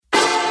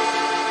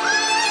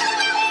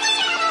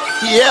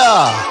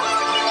Yeah.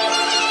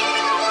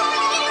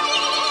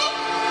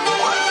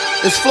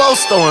 It's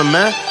FloStorm,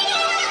 man.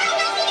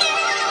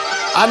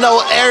 I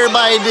know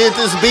everybody did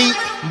this beat,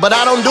 but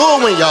I don't do it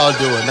when y'all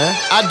do it, man.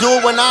 I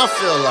do it when I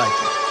feel like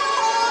it.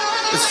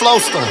 It's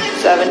FloStorm.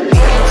 7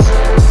 beats.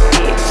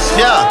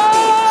 Yeah.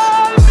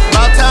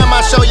 About time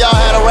I show y'all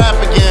how to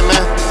rap again,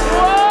 man.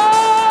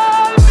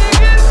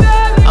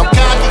 I'm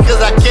cocky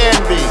cause I can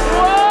be.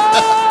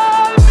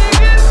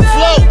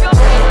 Flow.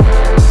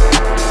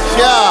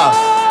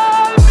 Yeah.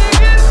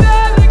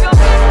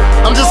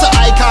 I'm just an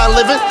icon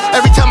living.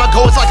 Every time I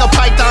go, it's like a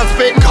python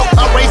spitting.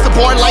 I raise the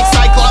board like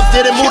Cyclops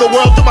did it. Move the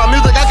world through my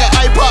music. I got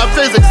iPod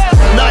physics.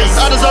 Nice.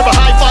 I deserve a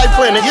high five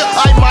planet.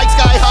 I Mike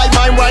Sky High,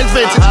 mine rhymes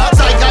vintage.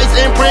 Zeitgeist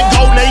imprint,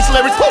 golden age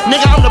lyrics.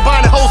 Nigga, I'm the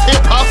buying the host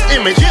hip hop's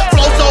image.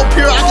 Flow so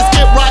pure, I can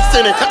skip rocks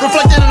in it.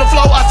 Reflected in the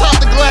flow, I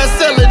top the glass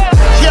ceiling.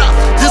 Yeah,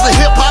 this a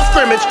hip hop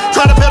scrimmage.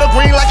 Try to pedal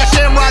green like a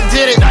shamrock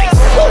did it.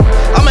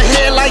 I'm a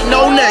head like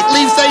no neck.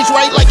 Leave stage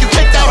right like you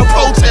kicked out a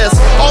protest.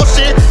 Oh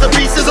shit, the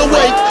beast is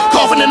awake.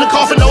 Coughing in the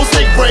coffin, no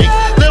sick break.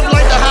 Live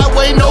like the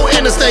highway, no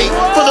interstate.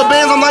 For the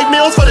bands, I'm like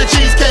meals for the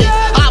cheesecake.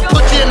 I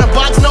put you in the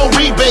box, no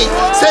rebate.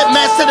 Set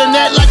match to the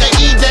net like an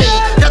E-Day.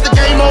 Got the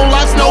game on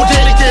locks, no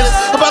delicates.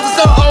 About to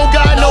sell old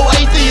guy, no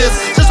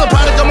atheist. Just a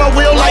product on my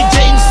wheel like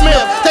Jaden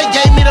Smith. They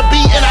gave me the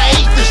beat and I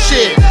ate the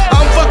shit.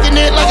 I'm fucking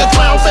it like a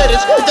clown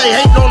fetish. If they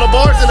hating on the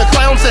bars, then the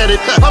clown said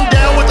it. I'm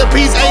down with the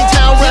piece, ain't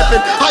town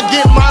reppin'. I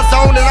get in my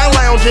zone and I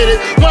lounge in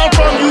it. Where I'm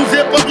from, you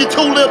zip up your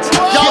tulips.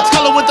 Y'all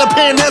tell it with the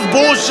pen, that's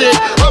bullshit.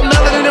 I'm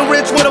melanin and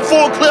rich with a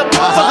full clip.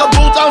 Fuck a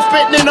boots, I'm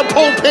spitting in the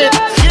pulpit.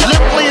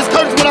 Lyrically, it's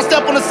curtains when I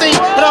step on the scene.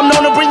 And I'm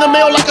known to bring the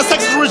mail like a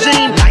sexist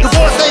regime.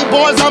 Before I say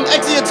bars, I'm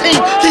X your team.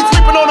 Keep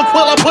sleeping on the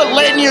quill, I put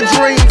lead in your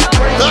dreams.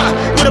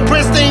 With a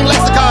pristine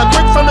lexicon,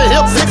 brick from the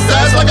hip, six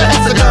sides like a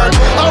hexagon.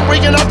 I'm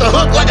bringing off the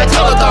hook like a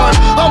telethon.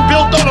 I'm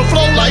built on the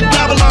flow like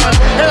Babylon.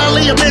 And I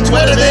leave a bitch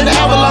wetter than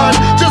Avalon.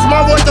 Just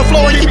my voice the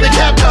flow and keep the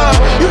cap calm.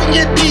 You can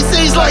get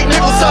DCs like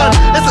Nicholson.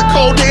 It's a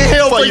cold day in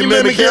hell for you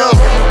mimic him.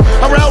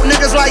 I route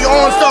niggas like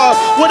OnStar.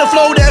 With a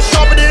flow that's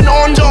sharper than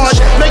on George.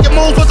 Making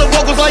moves with the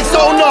vocals like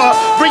sonar.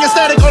 Bringing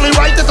static only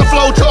right that's a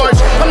flow charge.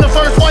 I'm the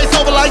first voice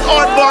over like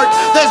aardvark.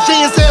 That's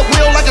genius at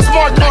wheel like a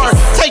smart car.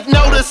 Take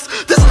notice,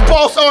 this is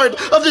boss art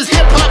of this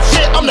hip hop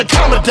shit. I'm the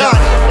commandant.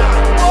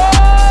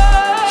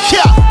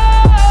 Yeah.